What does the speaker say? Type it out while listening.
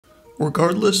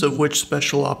Regardless of which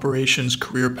special operations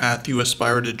career path you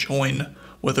aspire to join,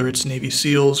 whether it's Navy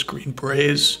SEALs, Green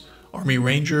Berets, Army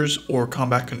Rangers, or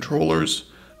combat controllers,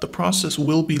 the process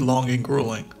will be long and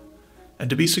grueling.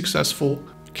 And to be successful,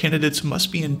 candidates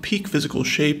must be in peak physical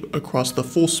shape across the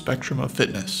full spectrum of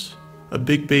fitness. A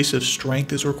big base of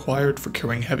strength is required for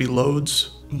carrying heavy loads.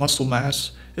 Muscle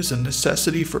mass is a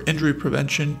necessity for injury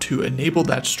prevention to enable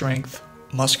that strength.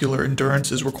 Muscular endurance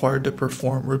is required to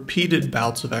perform repeated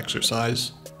bouts of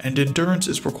exercise, and endurance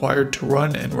is required to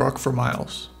run and ruck for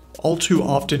miles. All too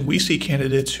often, we see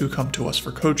candidates who come to us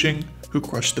for coaching who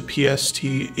crush the PST,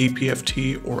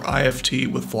 APFT, or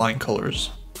IFT with flying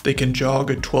colors. They can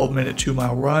jog a 12-minute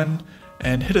 2-mile run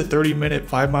and hit a 30-minute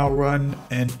 5-mile run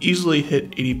and easily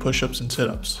hit 80 push-ups and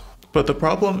sit-ups. But the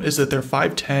problem is that they're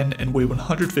 5'10" and weigh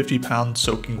 150 pounds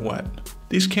soaking wet.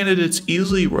 These candidates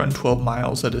easily run 12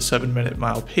 miles at a 7-minute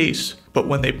mile pace, but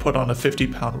when they put on a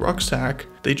 50-pound rucksack,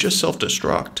 they just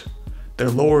self-destruct. Their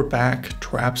lower back,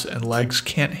 traps, and legs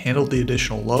can't handle the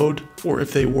additional load, or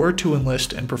if they were to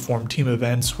enlist and perform team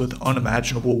events with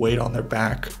unimaginable weight on their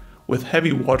back, with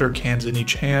heavy water cans in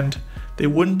each hand, they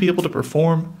wouldn't be able to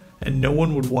perform, and no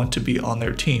one would want to be on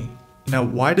their team. Now,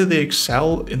 why do they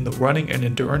excel in the running and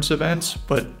endurance events,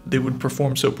 but they would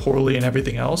perform so poorly in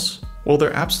everything else? Well,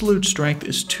 their absolute strength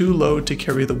is too low to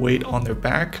carry the weight on their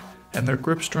back, and their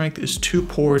grip strength is too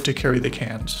poor to carry the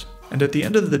cans. And at the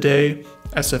end of the day,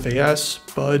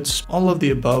 SFAS, BUDS, all of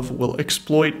the above will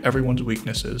exploit everyone's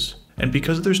weaknesses. And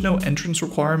because there's no entrance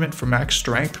requirement for max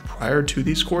strength prior to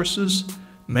these courses,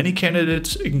 many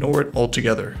candidates ignore it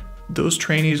altogether. Those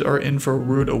trainees are in for a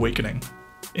rude awakening.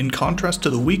 In contrast to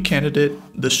the weak candidate,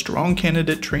 the strong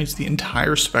candidate trains the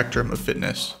entire spectrum of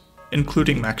fitness,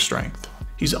 including max strength.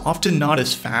 He's often not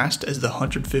as fast as the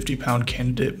 150-pound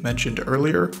candidate mentioned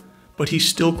earlier, but he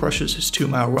still crushes his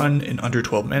 2-mile run in under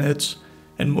 12 minutes,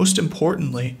 and most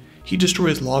importantly, he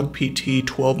destroys log PT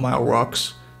 12-mile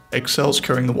rucks, excels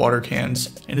carrying the water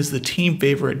cans, and is the team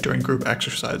favorite during group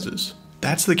exercises.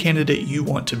 That's the candidate you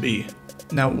want to be.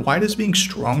 Now, why does being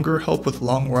stronger help with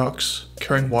long rucks,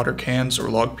 carrying water cans, or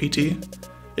log PT?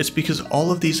 It's because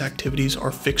all of these activities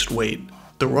are fixed weight.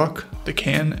 The ruck, the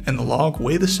can, and the log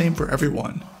weigh the same for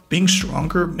everyone. Being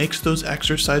stronger makes those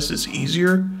exercises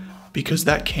easier because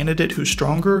that candidate who's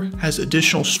stronger has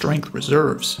additional strength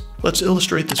reserves. Let's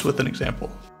illustrate this with an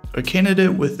example. A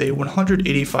candidate with a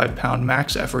 185-pound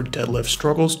max effort deadlift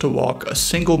struggles to walk a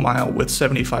single mile with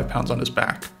 75 pounds on his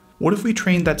back. What if we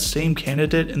trained that same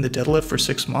candidate in the deadlift for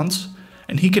 6 months,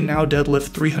 and he can now deadlift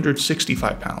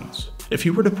 365 pounds? If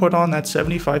he were to put on that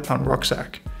 75-pound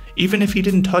rucksack, even if he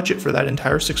didn't touch it for that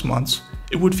entire 6 months,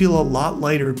 it would feel a lot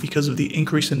lighter because of the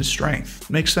increase in his strength.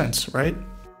 Makes sense, right?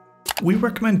 We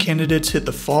recommend candidates hit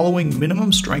the following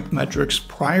minimum strength metrics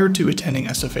prior to attending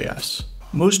SFAS.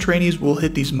 Most trainees will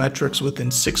hit these metrics within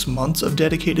 6 months of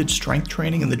dedicated strength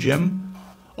training in the gym,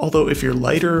 although if you're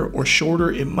lighter or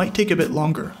shorter, it might take a bit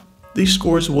longer. These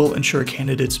scores will ensure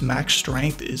candidates' max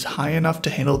strength is high enough to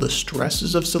handle the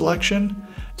stresses of selection.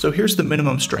 So here's the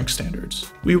minimum strength standards.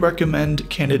 We recommend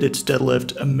candidates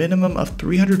deadlift a minimum of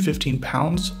 315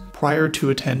 pounds prior to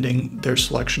attending their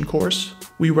selection course.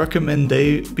 We recommend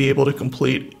they be able to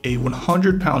complete a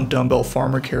 100-pound dumbbell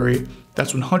farmer carry,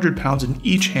 that's 100 pounds in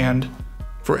each hand,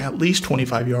 for at least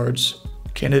 25 yards.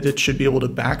 Candidates should be able to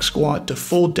back squat to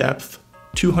full depth,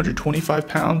 225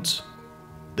 pounds.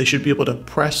 They should be able to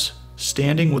press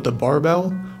standing with a barbell,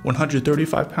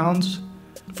 135 pounds.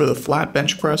 For the flat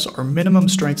bench press, our minimum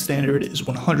strength standard is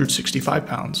 165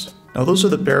 pounds. Now those are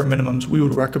the bare minimums we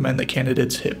would recommend that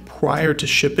candidates hit prior to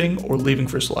shipping or leaving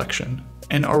for selection.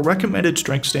 And our recommended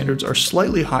strength standards are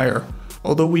slightly higher,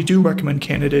 although we do recommend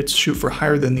candidates shoot for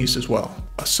higher than these as well.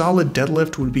 A solid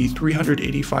deadlift would be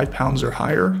 385 pounds or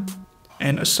higher,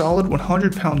 and a solid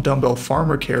 100-pound dumbbell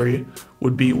farmer carry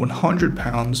would be 100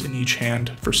 pounds in each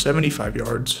hand for 75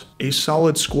 yards. A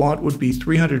solid squat would be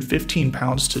 315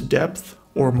 pounds to depth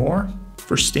or more.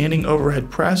 For standing overhead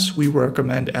press, we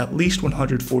recommend at least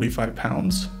 145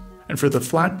 pounds. And for the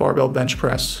flat barbell bench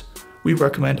press, we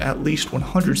recommend at least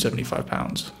 175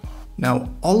 pounds.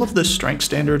 Now, all of the strength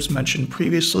standards mentioned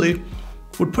previously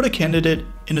would put a candidate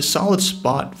in a solid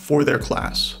spot for their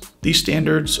class. These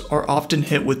standards are often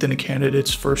hit within a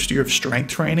candidate's first year of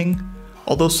strength training,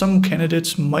 although some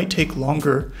candidates might take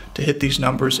longer to hit these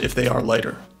numbers if they are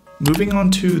lighter. Moving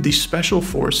on to the Special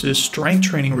Forces strength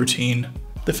training routine,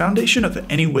 the foundation of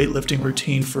any weightlifting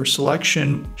routine for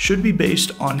selection should be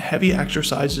based on heavy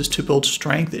exercises to build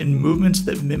strength in movements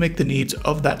that mimic the needs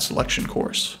of that selection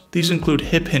course. These include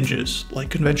hip hinges,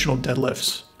 like conventional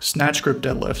deadlifts, snatch grip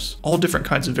deadlifts, all different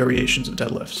kinds of variations of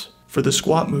deadlifts. For the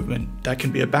squat movement, that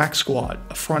can be a back squat,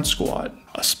 a front squat,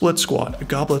 a split squat, a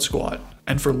goblet squat.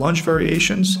 And for lunge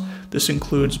variations, this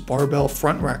includes barbell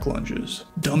front rack lunges,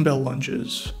 dumbbell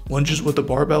lunges, lunges with a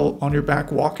barbell on your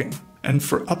back walking. And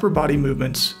for upper body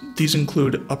movements, these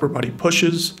include upper body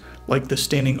pushes, like the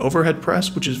standing overhead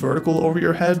press, which is vertical over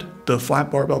your head, the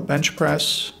flat barbell bench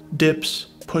press, dips,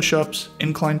 push-ups,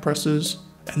 incline presses.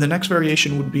 And the next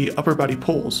variation would be upper body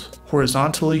pulls.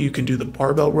 Horizontally, you can do the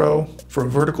barbell row. For a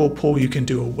vertical pull, you can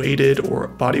do a weighted or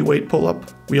body weight pull-up.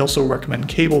 We also recommend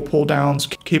cable pull downs,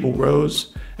 cable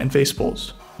rows, and face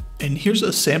pulls. And here's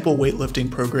a sample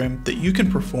weightlifting program that you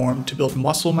can perform to build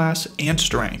muscle mass and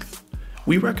strength.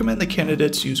 We recommend the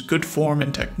candidates use good form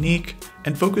and technique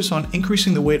and focus on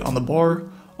increasing the weight on the bar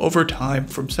over time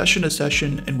from session to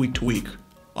session and week to week.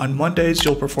 On Mondays,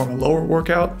 you'll perform a lower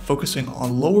workout focusing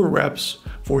on lower reps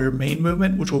for your main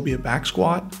movement, which will be a back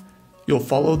squat. You'll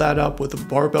follow that up with a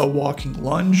barbell walking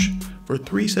lunge for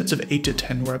 3 sets of 8 to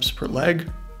 10 reps per leg.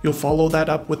 You'll follow that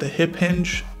up with a hip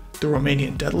hinge, the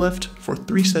Romanian deadlift for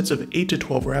 3 sets of 8 to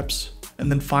 12 reps. And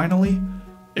then finally,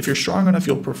 if you're strong enough,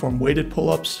 you'll perform weighted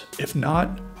pull-ups. If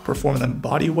not, perform them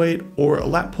body weight or a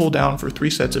lat pull down for 3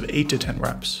 sets of 8 to 10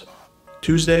 reps.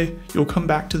 Tuesday, you'll come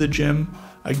back to the gym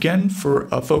again for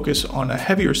a focus on a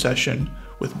heavier session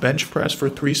with bench press for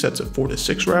 3 sets of 4 to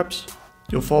 6 reps.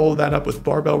 You'll follow that up with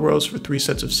barbell rows for 3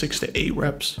 sets of 6 to 8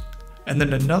 reps. And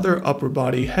then another upper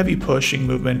body heavy pushing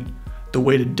movement, the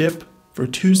weighted dip for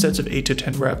 2 sets of 8 to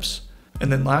 10 reps.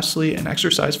 And then lastly, an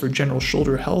exercise for general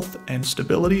shoulder health and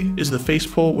stability is the face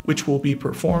pull, which will be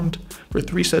performed for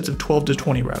 3 sets of 12 to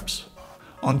 20 reps.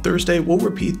 On Thursday, we'll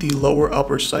repeat the lower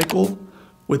upper cycle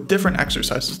with different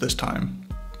exercises this time.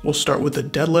 We'll start with a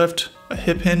deadlift, a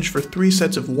hip hinge for 3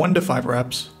 sets of 1 to 5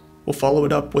 reps. We'll follow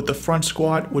it up with the front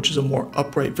squat, which is a more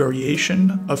upright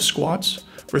variation of squats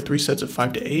for 3 sets of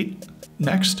 5 to 8.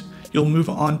 Next, you'll move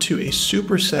on to a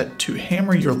superset to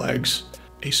hammer your legs,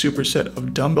 a superset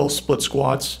of dumbbell split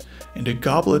squats, and a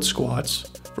goblet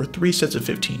squats for 3 sets of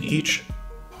 15 each.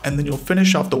 And then you'll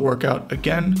finish off the workout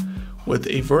again with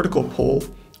a vertical pull,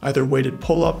 either weighted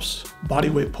pull-ups,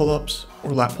 body weight pull-ups, or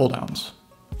lat pull-downs.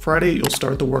 Friday, you'll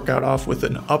start the workout off with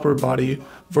an upper body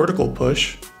vertical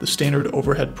push, the standard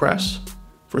overhead press,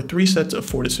 for 3 sets of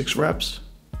 4 to 6 reps.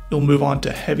 You'll move on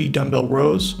to heavy dumbbell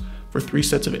rows for 3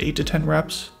 sets of 8 to 10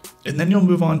 reps. And then you'll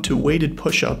move on to weighted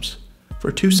push-ups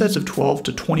for 2 sets of 12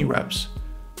 to 20 reps.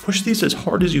 Push these as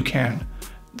hard as you can.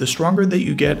 The stronger that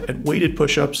you get at weighted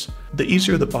push-ups, the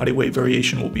easier the body weight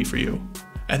variation will be for you.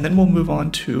 And then we'll move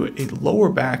on to a lower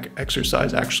back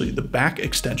exercise, actually the back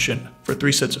extension for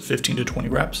 3 sets of 15 to 20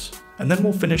 reps. And then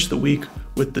we'll finish the week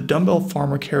with the dumbbell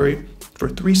farmer carry for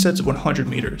 3 sets of 100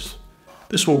 meters.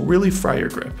 This will really fry your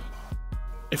grip.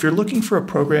 If you're looking for a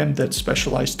program that's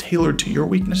specialized tailored to your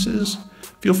weaknesses,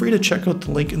 feel free to check out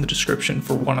the link in the description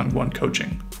for one-on-one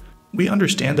coaching. We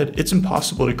understand that it's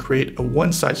impossible to create a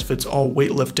one-size-fits-all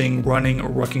weightlifting, running, or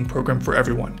rucking program for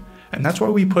everyone. And that's why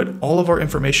we put all of our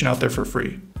information out there for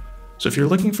free. So if you're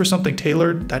looking for something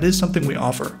tailored, that is something we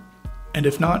offer. And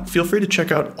if not, feel free to check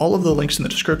out all of the links in the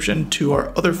description to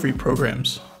our other free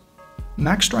programs.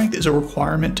 Max strength is a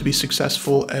requirement to be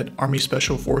successful at Army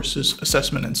Special Forces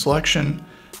Assessment and Selection,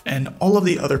 and all of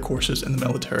the other courses in the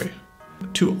military.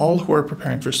 To all who are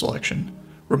preparing for selection,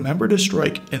 remember to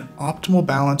strike an optimal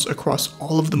balance across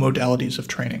all of the modalities of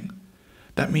training.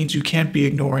 That means you can't be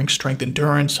ignoring strength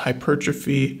endurance,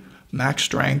 hypertrophy, max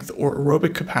strength, or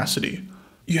aerobic capacity.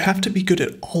 You have to be good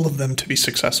at all of them to be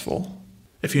successful.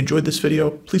 If you enjoyed this video,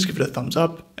 please give it a thumbs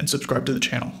up and subscribe to the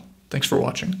channel. Thanks for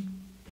watching.